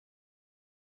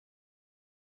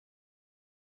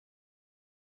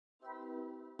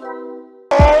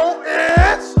Oh,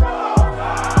 it's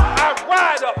I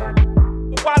ride up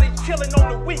while he's chilling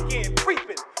on the weekend,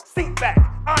 creeping, seat back,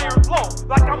 iron blow,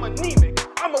 like I'm anemic.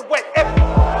 I'm a wet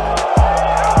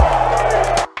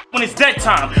when it's that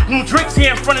time, when Drake's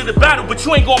here in front of the battle, but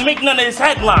you ain't gonna make none of his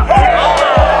headline.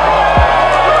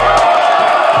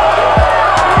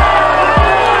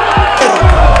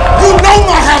 You know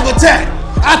my habitat.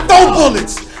 I throw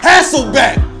bullets,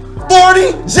 Hasselback,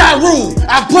 40, Ja Rule.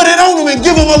 I put it on him and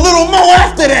give him a little more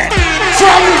after that.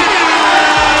 Try me.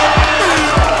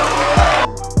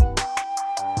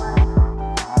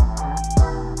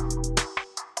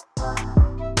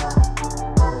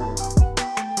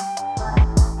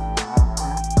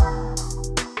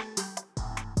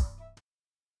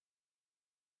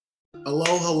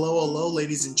 Hello,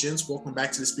 ladies and gents. Welcome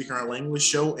back to the Speaking Our Language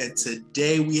show. And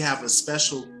today we have a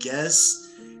special guest.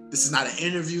 This is not an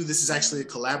interview. This is actually a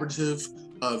collaborative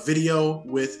video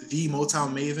with the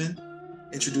Motown Maven.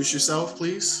 Introduce yourself,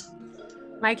 please.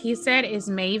 Like he said, it's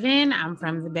Maven. I'm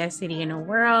from the best city in the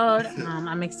world.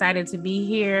 I'm excited to be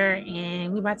here,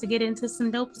 and we're about to get into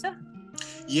some dope stuff.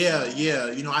 Yeah.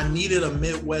 You know, I needed a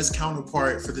Midwest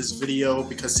counterpart for this video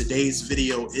because today's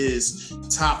video is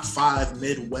top 5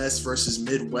 Midwest versus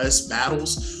Midwest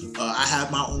battles. I have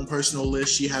my own personal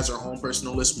list. She has her own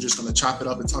personal list. We're just going to chop it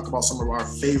up and talk about some of our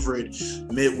favorite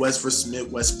Midwest versus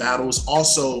Midwest battles.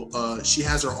 Also, she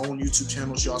has her own YouTube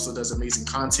channel. She also does amazing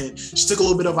content. She took a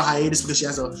little bit of a hiatus because she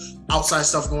has outside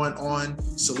stuff going on.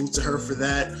 Salute to her for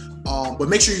that. But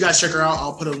make sure you guys check her out.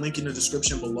 I'll put a link in the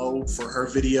description below for her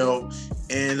video.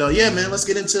 And yeah, man, let's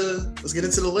get into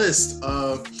the list.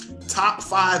 Top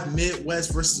 5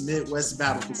 Midwest versus Midwest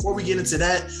battles. Before we get into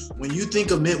that, when you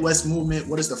think of Midwest movement,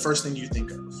 what is the first thing you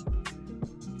think of?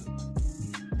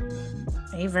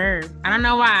 A Verb. I don't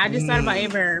know why. I just thought about A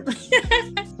Verb.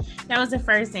 That was the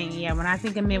first thing. Yeah, when I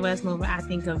think of Midwest movement, I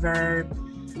think of Verb.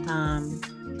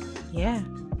 Yeah.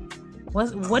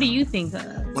 What do you think of?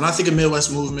 When I think of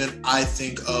Midwest movement, I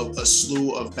think of a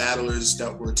slew of battlers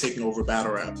that were taking over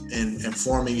battle rap and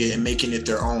forming it and making it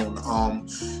their own.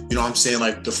 You know what I'm saying?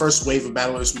 Like the first wave of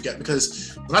battlers we got,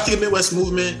 because when I think of Midwest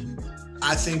movement,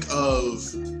 I think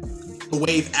of the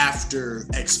wave after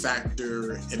X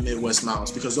Factor and Midwest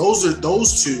Mouse, because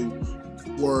those two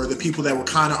were the people that were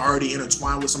kind of already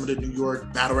intertwined with some of the New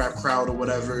York battle rap crowd or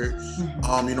whatever.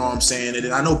 You know what I'm saying?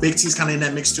 And I know Big T's kind of in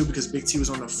that mix too, because Big T was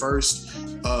on the first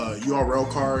URL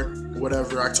card or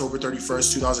whatever, October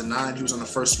 31st, 2009. He was on the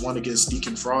first one against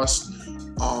Deacon Frost.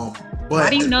 But how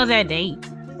do you know that date?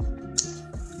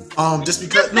 Just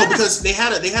because they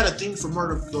had a thing for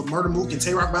the Murder Mook and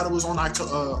Tay Rock battle was on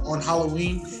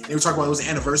Halloween. They were talking about it was an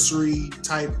anniversary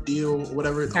type deal or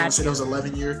whatever. I want to say that was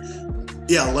 11-year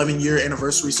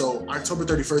anniversary. So October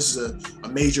 31st is a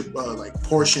major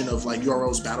portion of like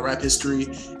URL's battle rap history,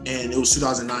 and it was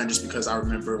 2009 just because I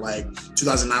remember like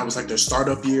 2009 was like their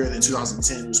startup year, and then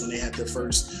 2010 was when they had their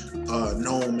first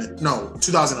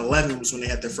 2011 was when they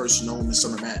had their first Gnome and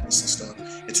Summer Madness and stuff,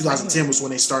 and 2010 was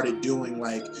when they started doing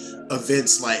like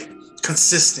events like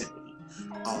consistently.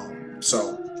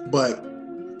 But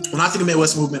when I think of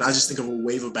Midwest movement, I just think of a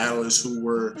wave of battlers who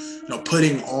were,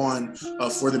 putting on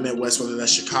for the Midwest, whether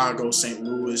that's Chicago, St.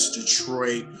 Louis,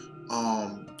 Detroit,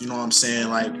 you know what I'm saying?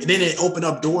 Like, and then it opened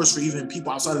up doors for even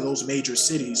people outside of those major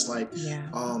cities, like,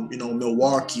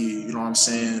 Milwaukee, you know what I'm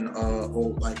saying?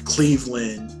 Or like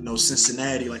Cleveland,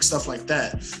 Cincinnati, like stuff like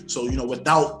that. So,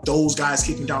 without those guys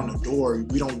kicking down the door,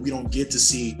 we don't get to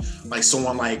see like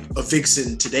someone like a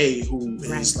Vixen today, who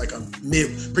is like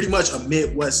pretty much a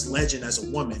Midwest legend as a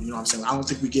woman. You know what I'm saying? I don't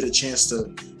think we get a chance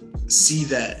to see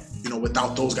that,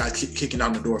 without those guys kicking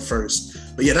down the door first.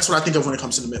 But yeah, that's what I think of when it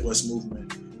comes to the Midwest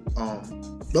movement.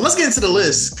 But let's get into the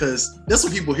list, because that's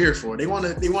what people are here for. They want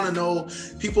to know.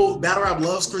 Battle rap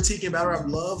loves critiquing. Battle rap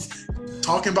love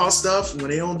talking about stuff when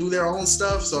they don't do their own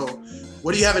stuff. So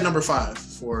what do you have at number 5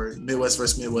 for Midwest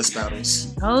versus Midwest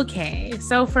battles? Okay,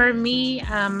 so for me,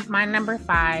 my number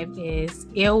 5 is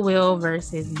Ill Will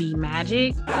versus B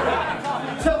Magic.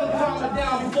 Tell him calm it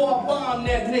down before I bomb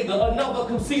that nigga. Another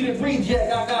conceited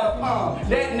reject, I got a palm.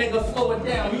 That nigga slow it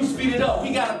down, you speed it up.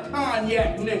 We got a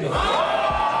cognac nigga.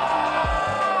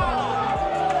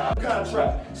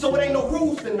 Contract. So it ain't no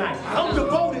rules tonight. I'm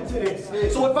devoted to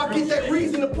this. So if I get that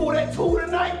reason to pull that tool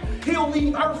tonight, he'll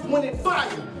leave Earth when it fire.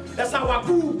 That's how I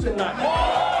groove tonight.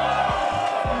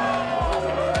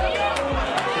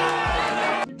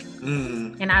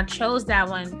 And I chose that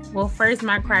one. Well, first,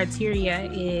 my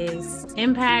criteria is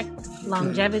impact,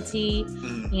 longevity,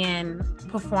 and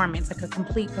performance, like a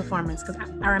complete performance. Because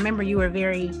I remember you were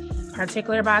very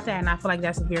particular about that, and I feel like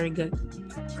that's a very good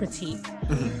critique.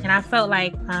 Mm-hmm. And I felt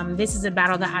like this is a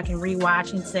battle that I can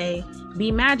rewatch and say,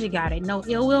 B Magic got it. No,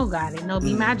 Ill Will got it. No,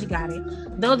 B Magic got it.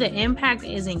 Though the impact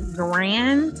isn't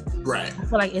grand, right? I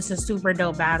feel like it's a super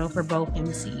dope battle for both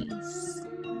MCs.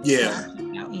 Yeah.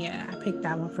 Yeah, I picked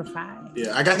that one for 5.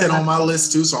 Yeah, I got that on my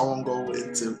list too, so I won't go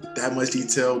into that much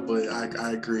detail, but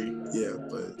I agree. Yeah,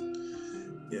 but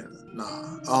yeah,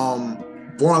 nah.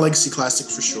 Born Legacy classic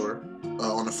for sure.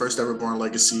 On the first ever Born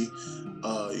Legacy,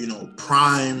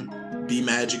 Prime B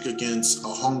Magic against a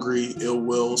hungry Ill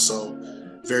Will, so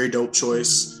very dope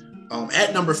choice.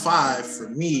 At number 5 for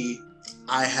me,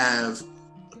 I have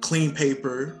Clean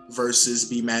Paper versus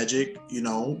B Magic.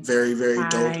 Very, very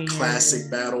dope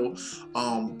classic battle.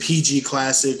 PG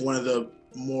classic, one of the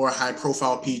more high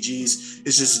profile PGs.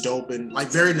 It's just dope and like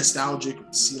very nostalgic.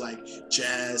 See like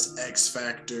Jazz, X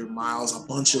Factor, Miles, a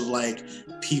bunch of like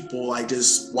people like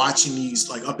just watching these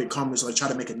like up and comers like try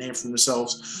to make a name for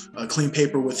themselves. Clean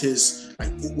Paper with his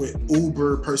like with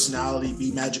uber personality,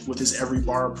 B Magic with his every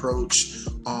bar approach.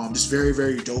 Just very,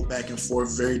 very dope back and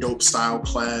forth, very dope style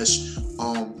clash.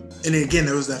 And again,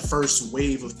 there was that first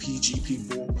wave of PG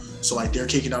people. So like they're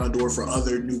kicking down the door for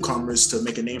other newcomers to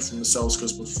make a name for themselves.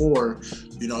 Because before,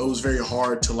 it was very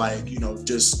hard to like,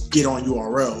 just get on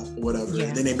URL or whatever. Yeah.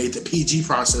 And then they made the PG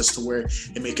process to where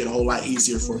it make it a whole lot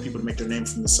easier for people to make their name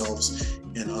for themselves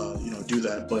and, do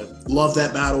that. But love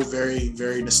that battle. Very,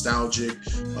 very nostalgic.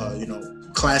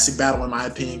 Classic battle in my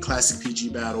opinion. Classic PG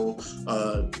battle.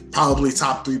 Probably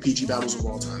top 3 PG battles of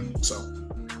all time. So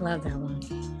I love that one.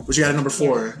 What you got at number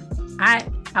 4?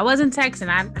 I wasn't texting.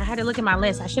 I had to look at my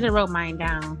list. I should have wrote mine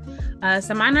down.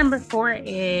 So my number 4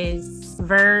 is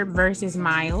Verb versus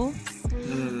Miles.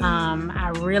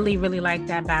 I really, really like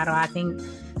that battle. I think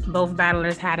both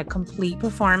battlers had a complete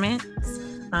performance.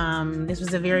 This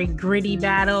was a very gritty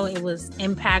battle. It was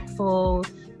impactful.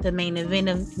 The main event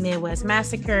of Midwest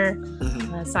Massacre.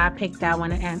 So I picked that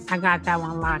one and I got that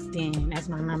one locked in as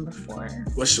my number 4.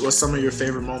 What's some of your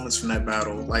favorite moments from that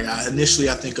battle? Like initially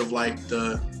I think of like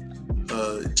the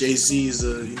Jay-Z's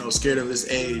scared of his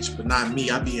age, but not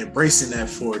me. I be embracing that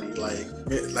 40. Like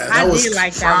that was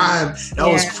prime. That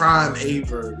was prime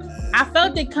Averb. I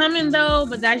felt it coming though,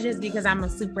 but that's just because I'm a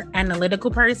super analytical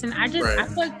person. I feel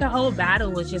like the whole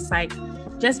battle was just like,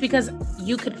 just because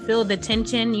you could feel the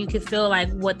tension, you could feel like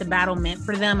what the battle meant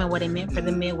for them and what it meant for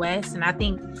the Midwest. And I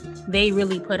think they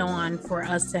really put on for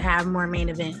us to have more main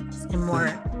events and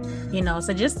more,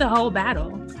 so just the whole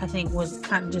battle, I think was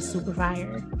kind of just super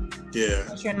fire. Yeah.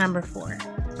 What's your number 4?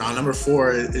 Now, number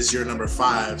 4 is your number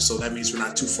 5, so that means we're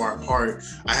not too far apart.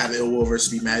 I have Ill Will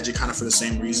versus B Magic, kind of for the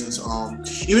same reasons.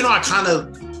 Even though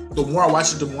the more I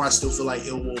watch it, the more I still feel like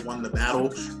Ill Will won the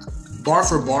battle. Bar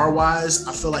for bar wise,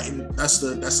 I feel like that's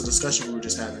the discussion we were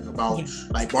just having about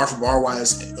like bar for bar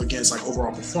wise against like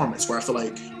overall performance. Where I feel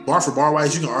like bar for bar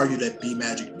wise, you can argue that B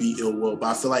Magic beat Ill Will, but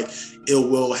I feel like Ill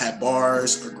Will had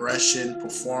bars, aggression,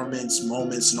 performance,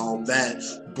 moments, and all of that.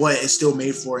 But it still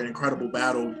made for an incredible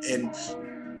battle and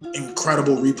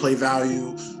incredible replay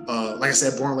value. Like I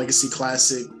said, Born Legacy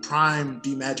classic, prime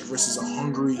B Magic versus a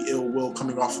hungry Ill Will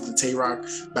coming off of the Tay-Rock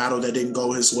battle that didn't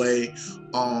go his way.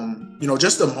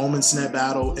 Just the moments in that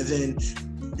battle. And then,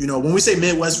 when we say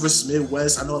Midwest versus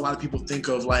Midwest, I know a lot of people think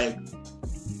of like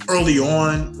early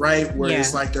on, right? Where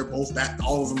it's like they're both back,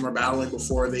 all of them are battling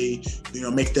before they,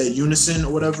 make that unison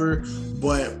or whatever.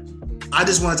 But I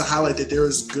just wanted to highlight that there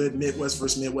is good Midwest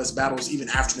versus Midwest battles even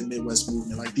after the Midwest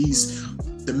movement. Like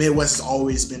the Midwest has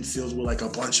always been filled with like a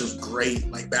bunch of great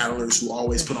like battlers who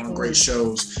always put on great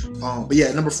shows. But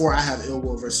yeah, number 4, I have Ill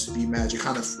Will versus B Magic,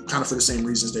 kind of for the same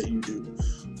reasons that you do.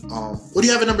 What do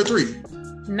you have at number 3?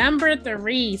 Number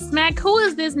 3, Smack. Who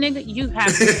is this nigga? You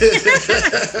have to,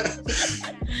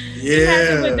 you have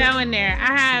to put that one there.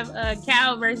 I have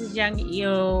Cal versus Young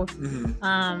Ill.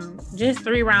 Just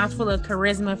 3 rounds full of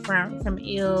charisma from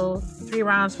Ill. 3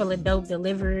 rounds full of dope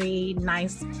delivery,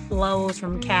 nice flows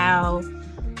from Cal.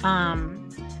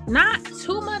 Not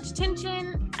too much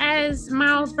tension as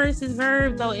Miles versus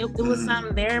Verb, though it was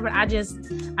something there. But I just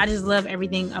love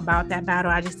everything about that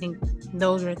battle. I just think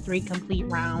those are 3 complete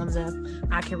rounds of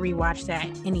I can rewatch that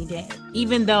any day,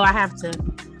 even though I have to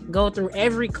go through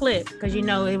every clip because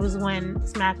it was when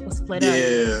Smack was split up.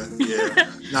 Yeah.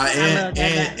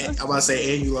 And I'm about to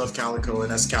say, and you love Calico,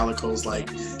 and that's Calico's like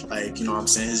you know what I'm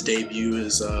saying, his debut,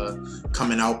 his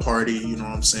coming out party, you know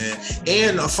what I'm saying.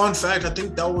 And a fun fact, I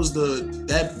think that was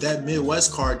that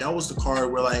Midwest card, that was the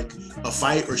card where like a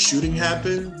fight or shooting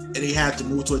happened and he had to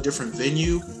move to a different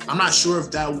venue. I'm not sure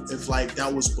if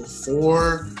that was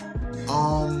before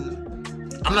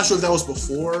I'm not sure if that was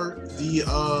before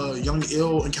the Young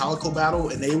Ill and Calico battle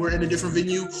and they were in a different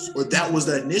venue, or that was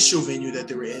the initial venue that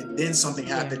they were in. Then something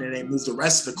happened and they moved the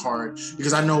rest of the card,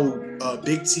 because I know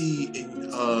Big T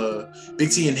and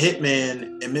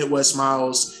Hitman and Midwest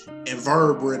Miles and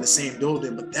Verb were in the same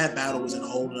building, but that battle was in a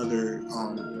whole nother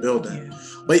building. Yeah.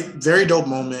 But very dope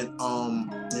moment.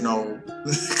 You know,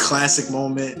 classic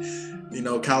moment. You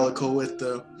know, Calico with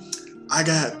the, I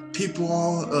got people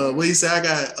on, what do you say? I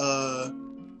got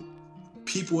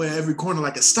people at every corner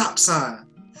like a stop sign.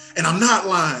 And I'm not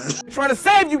lying. Trying to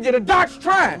save you, the doc's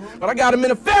trying. But I got him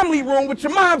in a family room with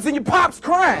your moms and your pops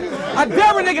crying. I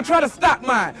dare a nigga try to stop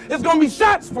mine. It's gonna be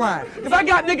shots flying. Cause I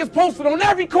got niggas posted on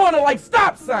every corner like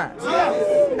stop signs.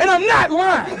 And I'm not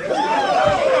lying.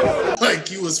 Like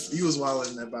he was wild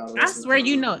in that battle. I swear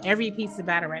you know every piece of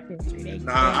battle rap history.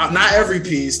 Nah, not every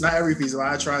piece. Not every piece. But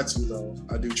I try to though.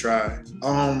 I do try.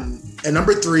 At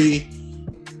number 3,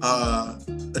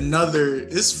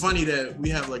 it's funny that we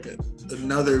have like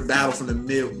another battle from the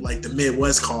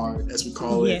Midwest card, as we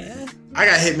call it. Yeah. I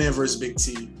got Hitman versus Big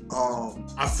T.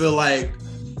 I feel like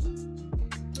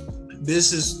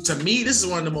this is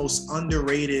one of the most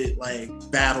underrated like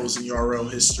battles in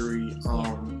URL history.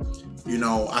 You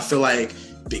know, I feel like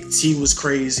Big T was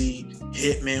crazy,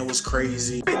 Hitman was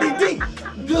crazy. DVD,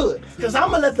 good, cause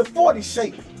I'ma let the 40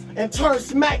 shake and turn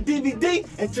Smack DVD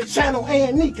into Channel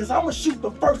A&E, cause I'ma shoot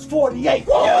the first 48.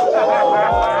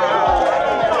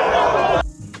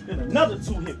 Then another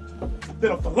 2 hit.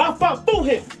 Then a Falafel boo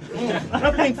hit.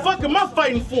 I think fuck am I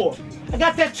fighting for? I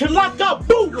got that Chilaka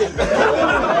boo whip.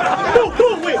 Boo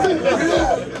boo whip.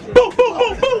 Boo boo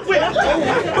boo boo whip.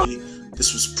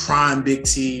 This was prime Big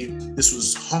T. This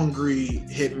was hungry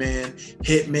Hitman.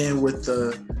 Hitman with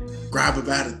the grab her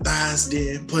by the thighs,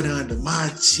 then put her under my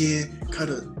chin, cut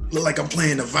her, look like I'm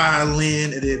playing the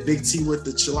violin, and then Big T with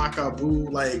the Chilaka boo,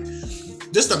 like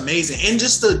just amazing. And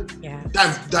just the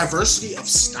diversity of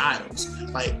styles.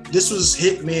 Like this was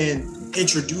Hitman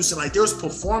introducing, like there was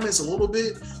performance a little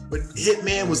bit, but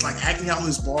Hitman was like hacking out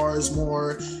his bars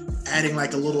more, adding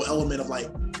like a little element of like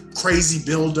crazy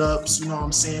build-ups, you know what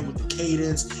I'm saying, with the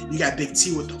cadence. You got Big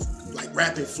T with the like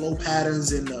rapid flow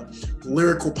patterns and the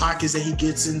lyrical pockets that he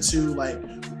gets into. Like,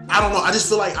 I don't know, I just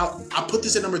feel like I put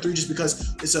this at number 3 just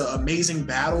because it's an amazing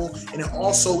battle, and it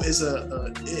also is it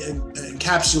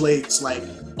encapsulates like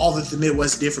all that the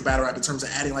Midwest did for battle rap in terms of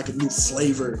adding like a new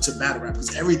flavor to battle rap,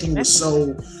 because everything was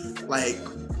so like,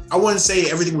 I wouldn't say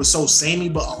everything was so samey,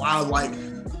 but a lot of like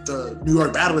the New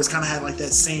York battlers kind of had like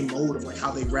that same mode of like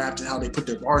how they rapped and how they put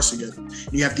their bars together. And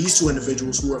you have these 2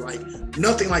 individuals who are like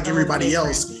nothing like everybody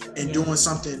else and doing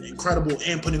something incredible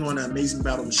and putting on an amazing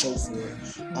battle to show for it.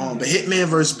 But Hitman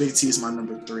versus Big T is my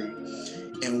number 3.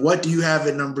 And what do you have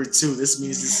at number 2? This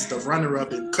means this is the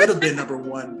runner-up. It could have been number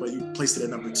 1, but you placed it at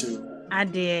number 2. I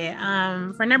did.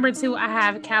 For number 2, I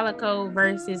have Calico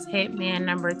versus Hitman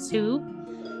number 2.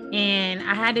 And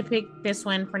I had to pick this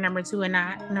one for number 2 and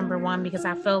not number 1, because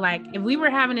I feel like if we were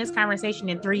having this conversation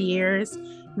in 3 years,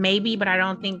 maybe, but I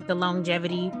don't think the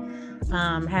longevity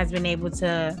has been able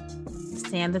to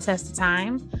stand the test of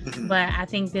time. But I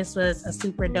think this was a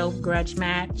super dope grudge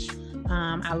match.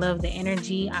 I love the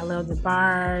energy. I love the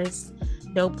bars.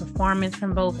 Dope performance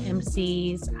from both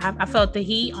MCs. I felt the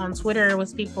heat on Twitter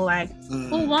was people like,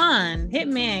 who won?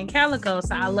 Hitman, Calico.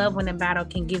 So I love when a battle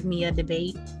can give me a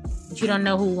debate, but you don't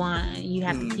know who won. You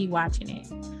have to keep watching it.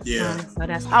 Yeah. So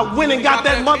that's I went and got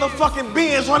that motherfucking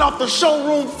Benz right off the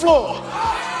showroom floor.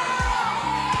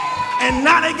 And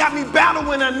now they got me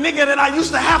battling a nigga that I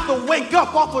used to have to wake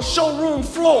up off a showroom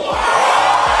floor.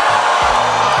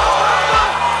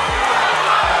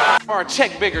 Or a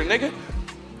check bigger, nigga.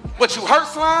 What, you hurt,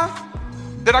 Slime?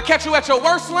 Did I catch you at your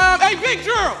worst, Slime? Hey, Big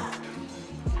Gerald!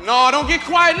 No, don't get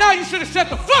quiet now. You should have shut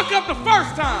the fuck up the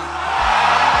first time.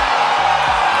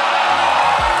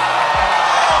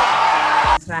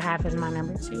 what I have as my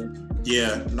number 2.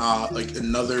 Yeah, like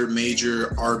another major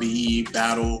RBE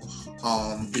battle.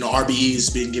 RBE's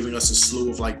been giving us a slew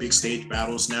of like big stage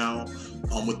battles now,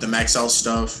 with the Max Out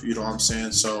stuff, you know what I'm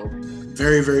saying? So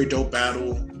very, very dope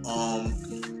battle.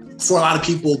 For a lot of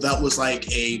people, that was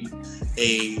like a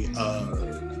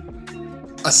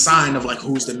sign of like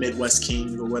who's the Midwest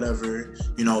king or whatever.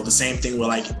 You know, the same thing with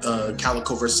like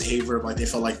Calico versus Averb. Like they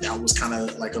felt like that was kind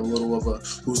of like a little of a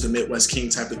who's the Midwest king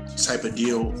type of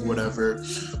deal or whatever.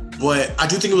 But I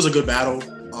do think it was a good battle.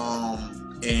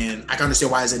 And I can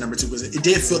understand why it's at number 2, because it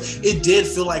did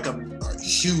feel like a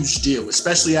huge deal,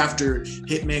 especially after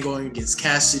Hitman going against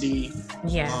Cassidy.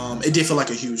 Yeah. It did feel like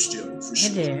a huge deal for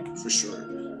sure. It did. For sure.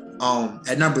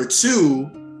 At number 2,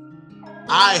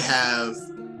 I have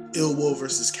Ill Will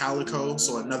versus Calico.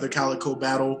 So another Calico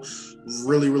battle.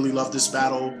 Really, really love this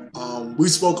battle. We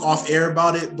spoke off air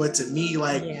about it, but to me,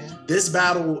 like, this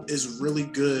battle is really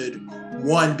good.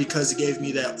 One, because it gave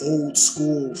me that old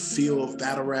school feel of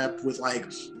battle rap with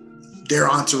like their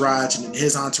entourage and then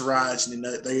his entourage, and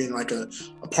then they're in like a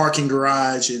parking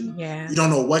garage, and you don't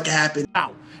know what can happen.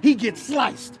 Out. He gets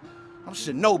sliced. I'm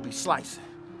Shinobi slicing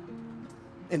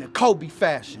in a Kobe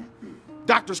fashion.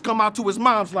 Doctors come out to his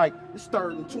mom's like, it's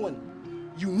 3rd and 20.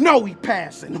 You know he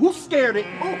passing. Who's scared of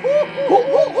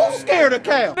who's scared of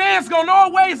Cal? Fans gonna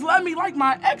always love me like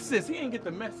my exes. He ain't get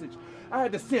the message. I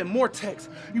had to send more texts.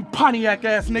 You Pontiac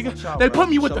ass nigga. They put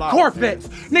me with the Corvettes.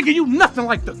 Nigga, you nothing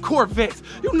like the Corvettes.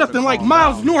 You nothing like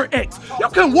Miles Norx. You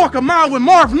couldn't walk a mile with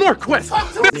Marv Norquist.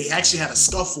 They actually had a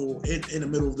scuffle in the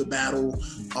middle of the battle.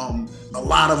 A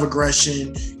lot of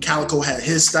aggression. Calico had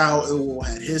his style. Ill Will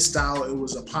had his style. It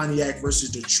was a Pontiac versus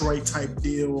Detroit type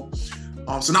deal.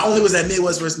 So not only was that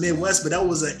Midwest versus Midwest, but that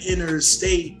was an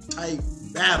interstate type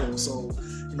battle. So,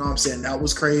 you know what I'm saying? That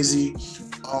was crazy.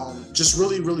 Just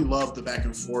really, really love the back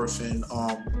and forth. And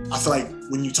I feel like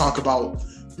when you talk about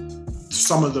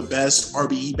some of the best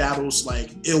RBE battles,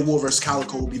 like Ill Will versus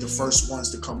Calico will be the first ones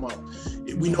to come up.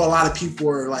 We know a lot of people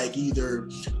are like either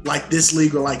like this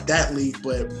league or like that league,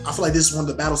 but I feel like this is one of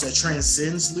the battles that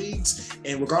transcends leagues.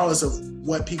 And regardless of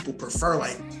what people prefer,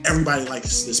 like everybody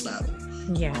likes this battle.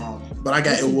 Yeah. But I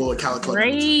got Ill Will and Calico.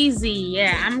 Crazy.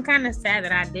 Yeah. I'm kind of sad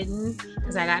that I didn't,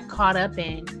 because I got caught up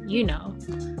in, you know,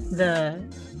 the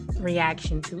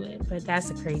reaction to it. But that's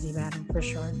a crazy battle for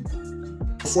sure.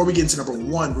 Before we get into number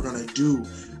 1, we're going to do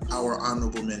our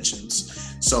honorable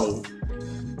mentions. So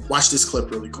watch this clip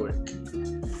really quick.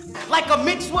 Like a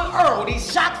mix with Earl, these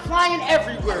shots flying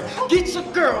everywhere. Get your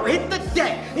girl, hit the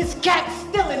deck. His cat's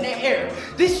still in the air.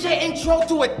 This shit intro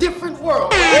to a different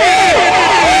world.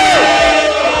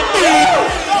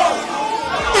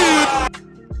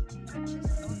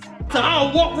 So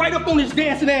I'll walk right up on this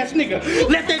dancing ass nigga.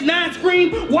 Let that 9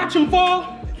 scream, watch him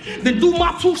fall, then do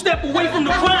my 2-step away from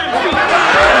the crime scene.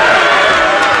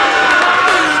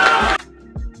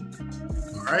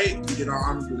 All right, we did our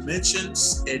honorable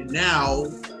mentions, and now,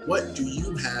 what do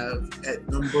you have at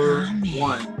number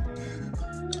 1?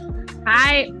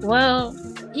 I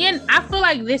feel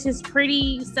like this is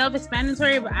pretty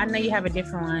self-explanatory, but I know you have a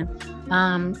different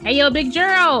one. Hey yo, Big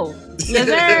Jero. Yes,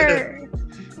 sir.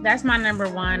 That's my number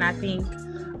 1. I think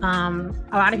a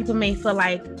lot of people may feel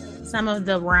like some of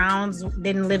the rounds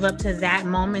didn't live up to that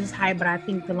moment's hype, but I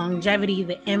think the longevity,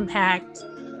 the impact,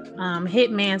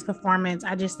 Hitman's performance,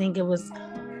 I just think it was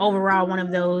overall one of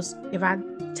those. If I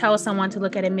tell someone to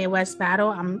look at a Midwest battle,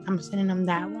 I'm sending them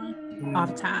that one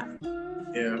off top.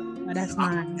 Yeah, but that's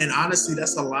mine. And honestly,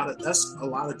 that's a lot of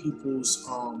people's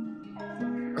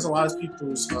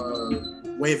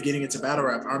way of getting into battle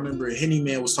rap. I remember Henny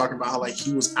Man was talking about how like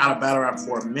he was out of battle rap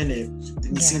for a minute,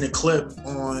 and he seen a clip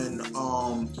on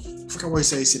I forgot where he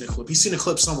said he seen a clip. He seen a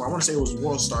clip somewhere. I want to say it was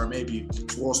World Star, maybe.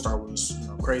 World Star was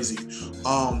crazy.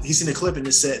 He seen a clip and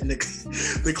it said, and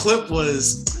the clip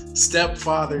was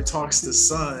stepfather talks to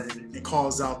son and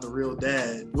calls out the real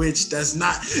dad, which that's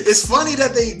not. It's funny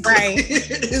that they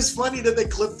it's funny that they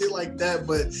clipped it like that,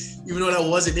 but even though that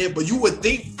wasn't it, but you would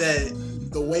think that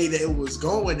the way that it was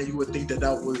going, and you would think that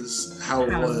was how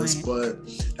it was, but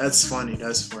that's funny.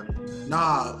 That's funny.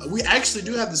 Nah, we actually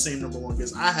do have the same number 1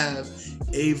 because I have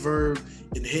A-Verb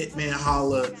and Hitman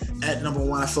Holla at number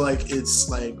 1. I feel like it's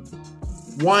like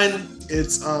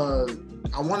it's I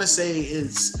want to say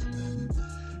it's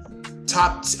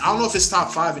top. I don't know if it's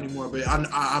top 5 anymore, but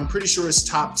I'm pretty sure it's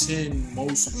top 10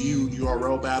 most viewed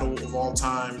URL battle of all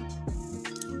time.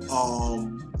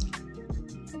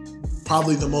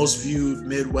 Probably the most viewed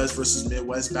Midwest versus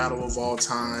Midwest battle of all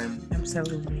time.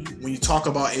 Absolutely. When you talk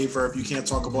about A-Verb, you can't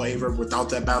talk about A-Verb without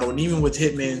that battle, and even with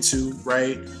Hitman too,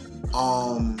 right?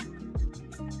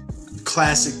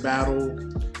 Classic battle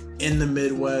in the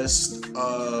Midwest.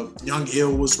 Young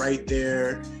Ill was right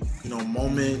there.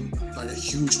 Moment, like a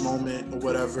huge moment or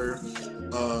whatever.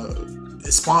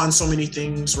 It spawned so many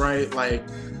things, right? Like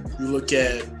you look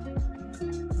at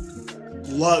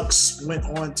Lux went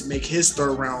on to make his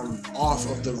 3rd round off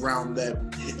of the round that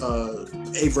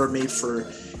A-Verb made for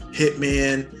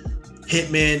Hitman.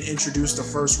 Hitman introduced the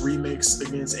first remix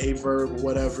against A-Verb or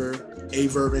whatever.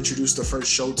 A-Verb introduced the first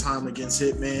Showtime against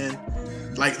Hitman.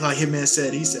 Like Hitman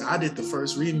said, he said, I did the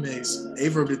first remix.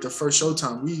 A-Verb did the first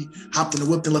Showtime. We hopped in the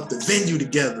whip and left the venue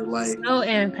together. Like so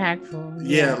impactful.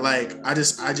 Yeah, like I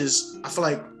feel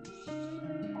like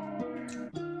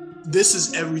this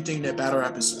is everything that battle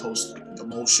rap is supposed to be.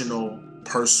 Emotional,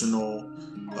 personal,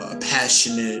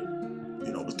 passionate,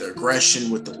 with the aggression,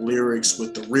 with the lyrics,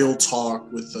 with the real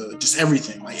talk, with the just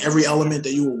everything. Like every element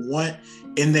that you would want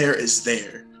in there is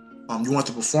there. You want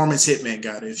the performance, Hitman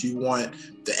got it. If you want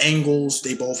the angles,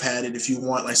 they both had it. If you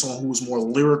want like someone who was more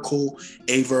lyrical,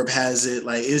 Averb has it.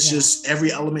 Like it's just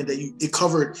every element that it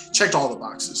covered, checked all the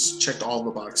boxes.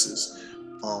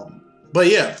 But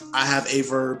yeah, I have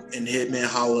Averb and Hitman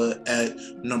Holla at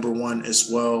number 1 as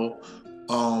well.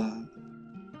 I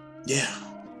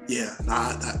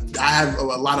have a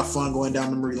lot of fun going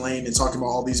down memory lane and talking about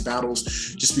all these battles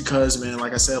just because, man,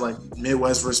 like I said, like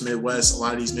Midwest versus Midwest, a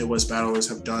lot of these Midwest battlers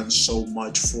have done so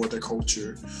much for the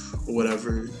culture or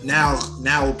whatever.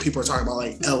 Now people are talking about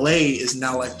like LA is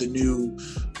now like the new,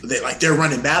 they're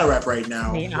running battle rap right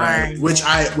now, right? Which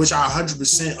I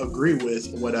 100% agree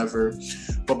with or whatever.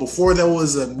 But before there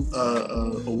was a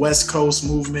West Coast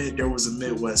movement, there was a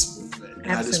Midwest movement.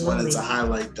 And I just wanted to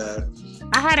highlight that.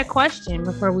 I had a question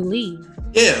before we leave.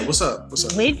 Yeah, what's up?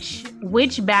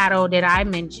 Which battle did I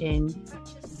mention?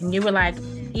 And you were like,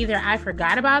 either I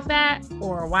forgot about that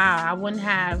or wow, I wouldn't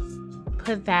have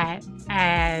put that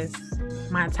as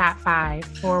my top 5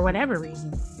 for whatever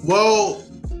reason. Well,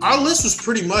 our list was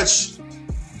pretty much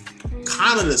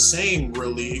kind of the same,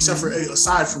 really, except for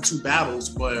aside from 2 battles.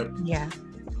 But yeah,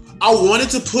 I wanted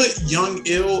to put Young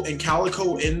Ill and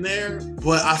Calico in there,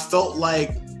 but I felt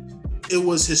like it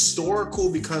was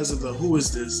historical because of the Who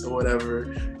Is This or whatever,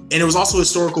 and it was also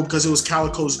historical because it was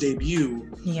Calico's debut.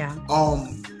 Yeah.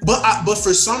 But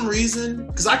for some reason,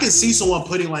 because I can see someone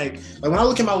putting like when I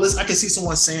look at my list, I can see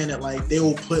someone saying that like they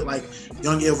will put like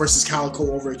Young Ill versus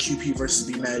Calico over QP versus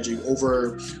B Magic,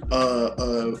 over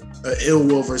Ill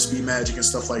Will versus B Magic and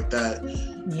stuff like that.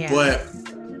 Yeah. But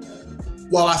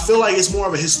while I feel like it's more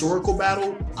of a historical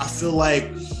battle, I feel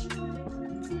like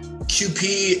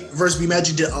QP versus B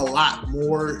Magic did a lot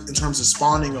more in terms of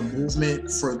spawning a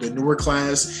movement for the newer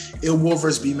class. Ill Will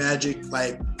versus B Magic,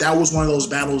 like that was one of those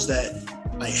battles that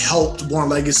like helped Born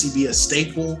Legacy be a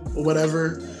staple or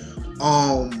whatever.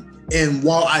 And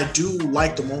while I do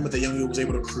like the moment that Young Ill was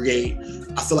able to create,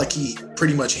 I feel like he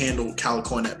pretty much handled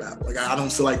Calico in that battle. Like I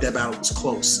don't feel like that battle was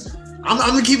close. I'm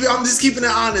just keeping it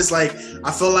honest. Like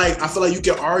I feel like you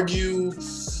could argue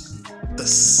the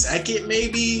second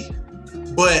maybe,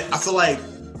 but I feel like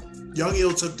Young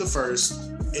Ill took the first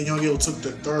and Young Ill took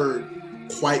the third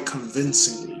quite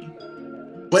convincingly.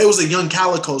 But it was a young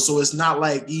Calico, so it's not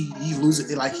like he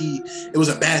loses it. Like it was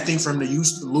a bad thing for him to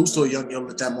lose to a Young Ill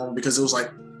at that moment because it was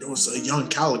a young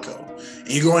Calico, and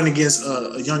you're going against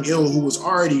a Young Ill who was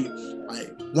already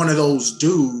like one of those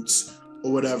dudes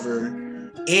or whatever.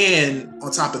 And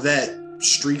on top of that,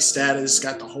 street status,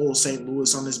 got the whole St.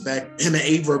 Louis on his back. Him and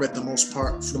Averb for the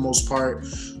most part.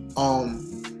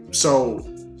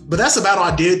 But that's a battle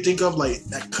I did think of like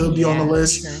that could be on the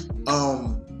list.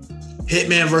 Sure.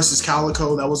 Hitman versus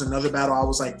Calico, that was another battle I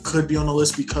was like could be on the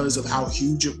list because of how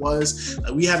huge it was.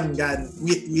 Like, we haven't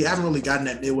really gotten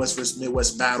that Midwest versus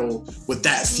Midwest battle with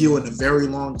that feel in a very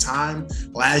long time.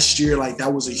 Last year, like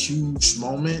that was a huge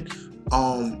moment.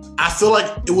 I feel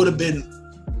like it would have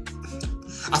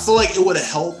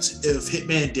helped if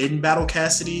Hitman didn't battle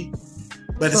Cassidy.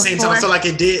 But at the same time, I feel like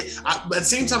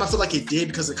it did.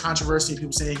 Because of controversy and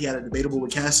people saying he had a debatable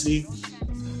with Cassidy.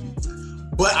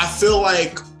 But I feel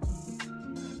like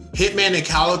Hitman and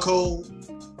Calico,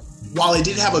 while it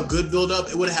did have a good build-up,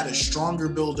 it would have had a stronger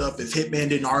build-up if Hitman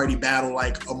didn't already battle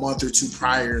like a month or 2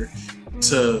 prior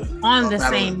to on the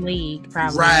same league,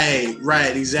 probably.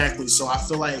 Right, exactly. So I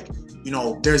feel like,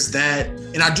 there's that.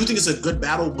 And I do think it's a good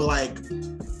battle, but like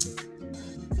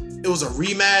it was a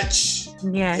rematch.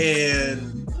 Yeah.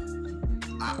 And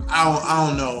I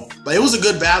don't know. Like it was a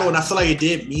good battle, and I feel like it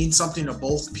did mean something to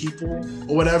both people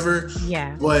or whatever.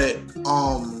 Yeah. But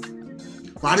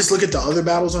when I just look at the other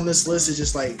battles on this list, it's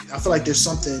just like I feel like there's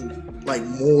something like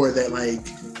more that like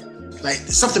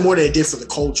something more that it did for the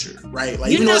culture, right?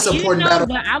 Like even though it's an important battle.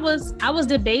 But I was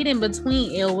debating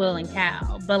between Ill Will and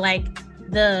Cal, but like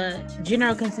the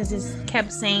general consensus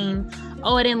kept saying,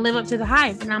 oh, it didn't live up to the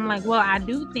hype. And I'm like, well, I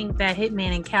do think that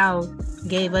Hitman and Cal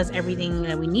gave us everything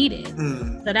that we needed.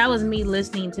 So that was me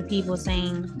listening to people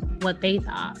saying what they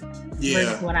thought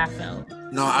versus what I felt.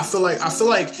 No, I feel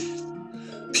like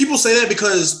people say that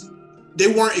because they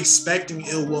weren't expecting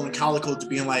Ill Will and Calico to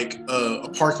be in like a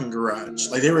parking garage.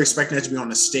 Like they were expecting that to be on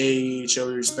the stage. They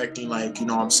were expecting like,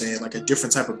 like a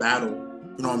different type of battle.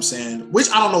 You know what I'm saying? Which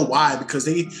I don't know why, because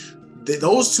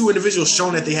those two individuals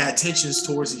shown that they had tensions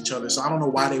towards each other. So I don't know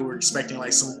why they were expecting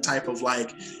like some type of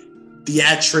like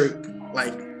theatric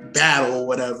like battle or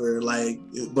whatever. Like,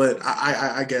 but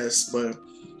I guess, but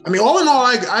I mean, all in all,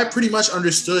 I pretty much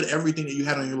understood everything that you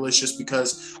had on your list just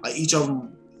because like each of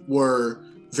them were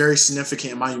very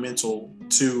significant and monumental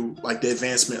to like the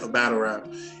advancement of battle rap.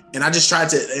 And I just tried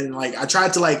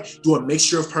to like do a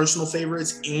mixture of personal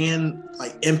favorites and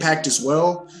like impact as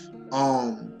well.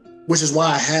 Which is why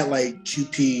I had like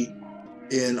QP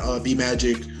and B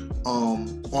Magic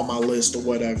on my list or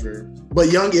whatever. But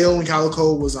Young Ill and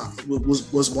Calico was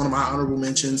one of my honorable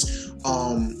mentions.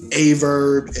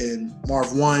 Averb and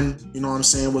Marv 1, you know what I'm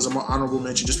saying, was an honorable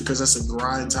mention just because that's a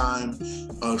grind time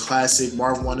classic.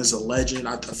 Marv 1 is a legend.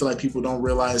 I feel like people don't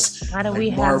realize. Why do we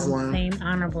have the same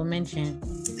honorable mention?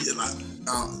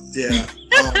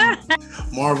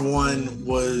 Marv 1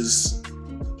 was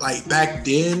like back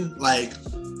then, like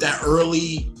that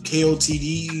early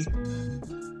KOTD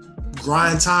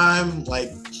grind time,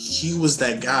 like he was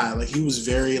that guy. Like he was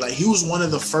he was one of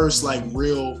the first like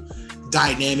real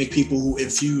dynamic people who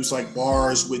infused like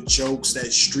bars with jokes,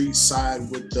 that street side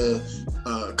with the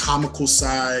comical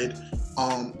side.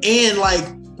 And like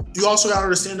you also gotta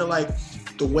understand that like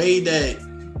the way that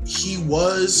he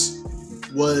was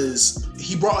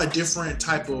he brought a different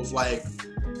type of like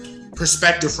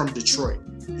perspective from Detroit.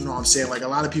 You know what I'm saying? Like a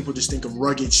lot of people just think of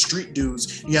rugged street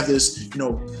dudes. You have this, you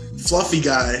know, fluffy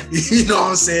guy, you know what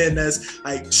I'm saying, that's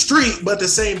like street, but at the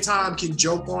same time can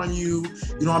joke on you,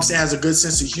 you know what I'm saying, has a good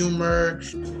sense of humor.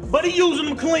 But he using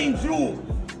them clean jewels.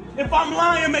 If I'm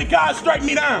lying, may God strike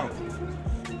me down.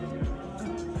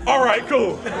 All right,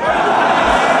 cool.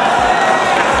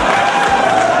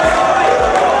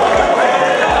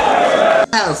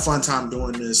 I had a fun time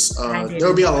doing this.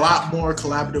 There'll be a lot more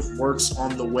collaborative works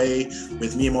on the way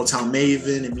with me and Motown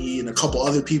Maven and me and a couple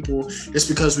other people, just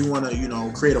because we want to, you know,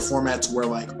 create a format to where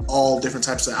like all different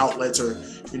types of outlets are,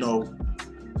 you know,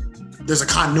 there's a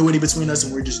continuity between us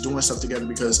and we're just doing stuff together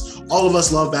because all of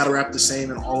us love battle rap the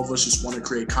same and all of us just want to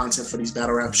create content for these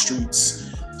battle rap streets.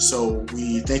 So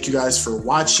we thank you guys for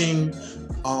watching.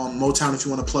 Motown, if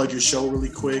you want to plug your show really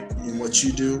quick and what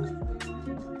you do.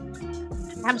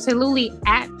 Absolutely,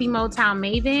 at the Motown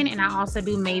Maven, and I also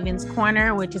do Maven's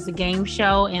Corner, which is a game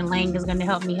show, and Lang is going to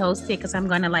help me host it because I'm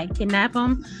going to like kidnap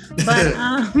him. But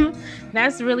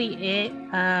that's really it.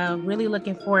 Really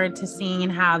looking forward to seeing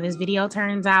how this video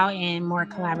turns out and more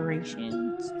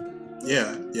collaborations.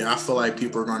 Yeah, I feel like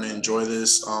people are going to enjoy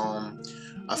this. I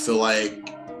feel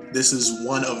like this is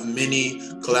one of many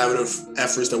collaborative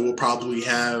efforts that we'll probably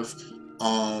have.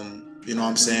 You know what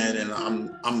I'm saying, and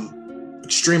I'm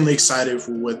extremely excited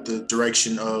for what the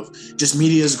direction of just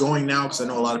media is going now, because I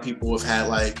know a lot of people have had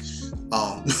like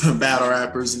battle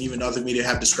rappers and even other media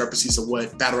have discrepancies of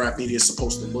what battle rap media is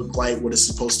supposed to look like, what it's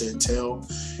supposed to entail.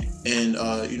 And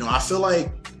you know, I feel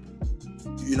like,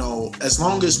 you know, as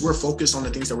long as we're focused on the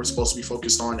things that we're supposed to be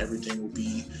focused on, everything will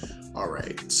be all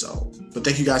right. So, but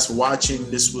thank you guys for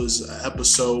watching. This was an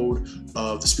episode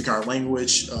of the Speak Our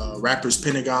Language, Rappers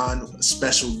Pentagon, a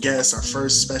special guest, our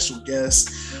first special guest.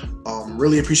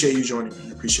 Really appreciate you joining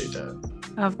me. Appreciate that.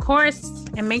 Of course.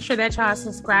 And make sure that y'all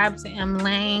subscribe to M.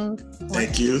 Lang.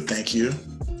 Thank you.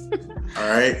 All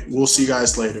right. We'll see you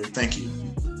guys later. Thank you.